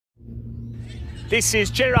This is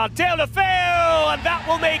Gerard Deulofeu, and that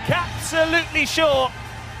will make absolutely sure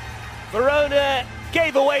Verona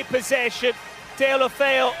gave away possession.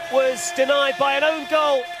 Deulofeu was denied by an own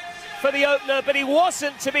goal for the opener, but he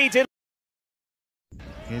wasn't to be denied.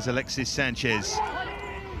 Here's Alexis Sanchez.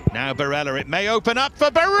 Now Barella, it may open up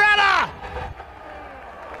for Barella!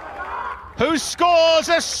 Who scores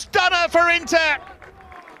a stunner for Inter.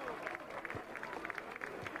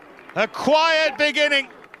 A quiet beginning.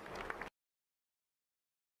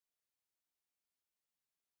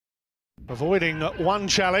 Avoiding one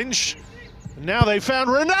challenge. Now they found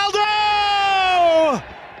Ronaldo!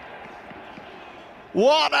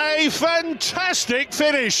 What a fantastic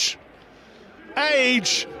finish.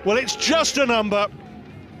 Age, well, it's just a number.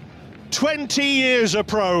 20 years a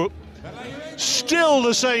pro. Still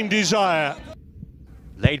the same desire.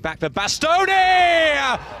 Laid back for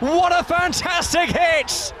Bastoni! What a fantastic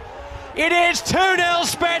hit! It is 2-0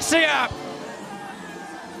 Spezia!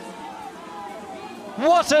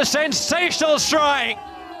 What a sensational strike!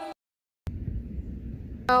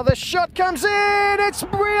 Now the shot comes in, it's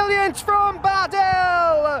brilliant from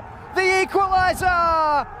Bardel! The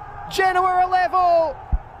equaliser! Genoa are level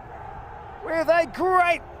with a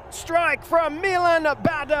great strike from Milan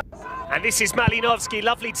Bardel. And this is Malinovski,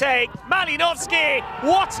 lovely take. Malinovski,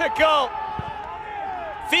 what a goal!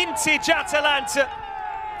 Vintage Atalanta.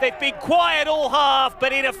 They've been quiet all half,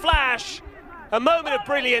 but in a flash, a moment of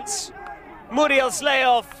brilliance. Muriel's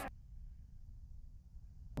layoff.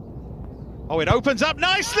 Oh, it opens up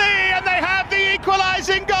nicely, and they have the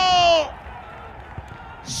equalising goal!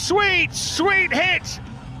 Sweet, sweet hit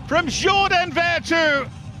from Jordan Vertu,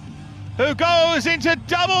 who goes into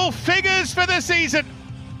double figures for the season.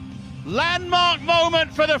 Landmark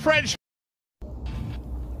moment for the French.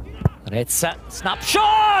 And it's a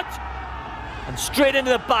snapshot! And straight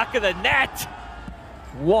into the back of the net.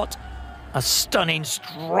 What a stunning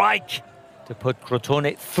strike to put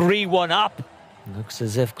Crotone 3-1 up. Looks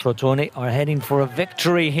as if Crotone are heading for a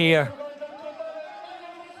victory here.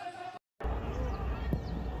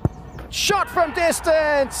 Shot from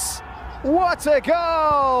distance! What a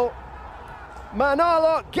goal!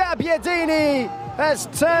 Manolo Gabbiadini has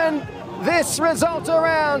turned this result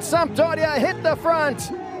around. Sampdoria hit the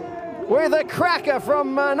front with a cracker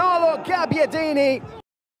from Manolo Gabbiadini.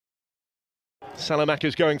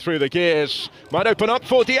 Salamaca's going through the gears. Might open up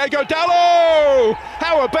for Diego Dallo!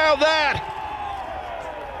 How about that?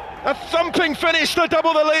 A thumping finish to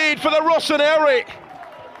double the lead for the Rossoneri.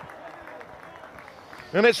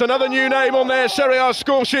 And it's another new name on their Serie A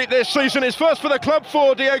score sheet this season. His first for the club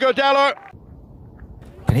for Diego Dallo.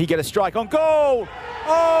 Can he get a strike on goal?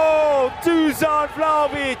 Oh, Dusan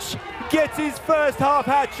Vlahovic gets his first half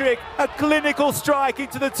hat-trick. A clinical strike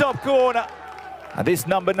into the top corner. And this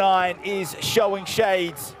number 9 is showing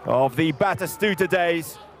shades of the Batistuta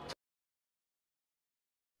days.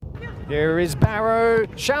 Here is Barrow,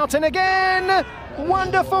 Schouten again!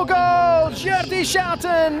 Wonderful goal! Jordi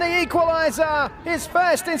Schouten, the equaliser, his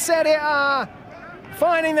first in Serie A.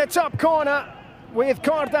 Finding the top corner with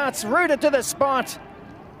Cordats rooted to the spot.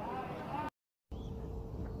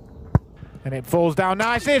 And it falls down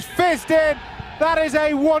nice, it's fisted! That is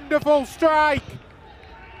a wonderful strike!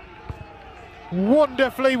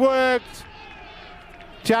 Wonderfully worked.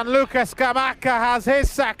 Gianluca Scamacca has his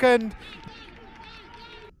second.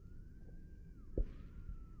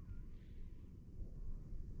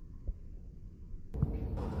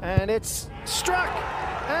 And it's struck,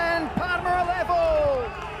 and Parma level.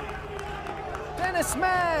 Dennis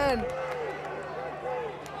Mann.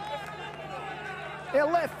 A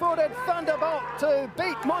left-footed thunderbolt to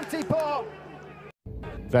beat Montepo.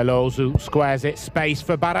 Veloso squares it, space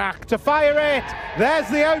for Barak to fire it. There's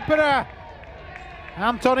the opener.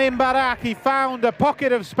 Antonin Barak, he found a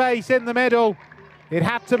pocket of space in the middle. It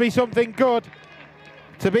had to be something good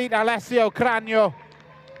to beat Alessio Cragno,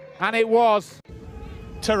 and it was.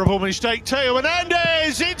 Terrible mistake, Teo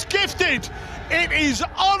Hernandez, it's gifted! It is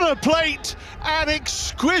on a plate and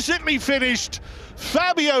exquisitely finished.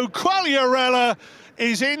 Fabio Quagliarella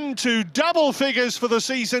is into double figures for the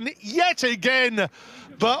season yet again,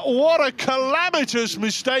 but what a calamitous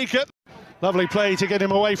mistake. Lovely play to get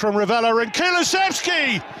him away from Ravella, and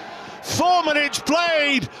Kulusevski! 4 minutes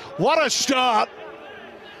played, what a start!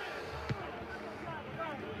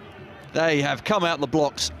 They have come out the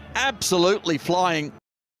blocks absolutely flying.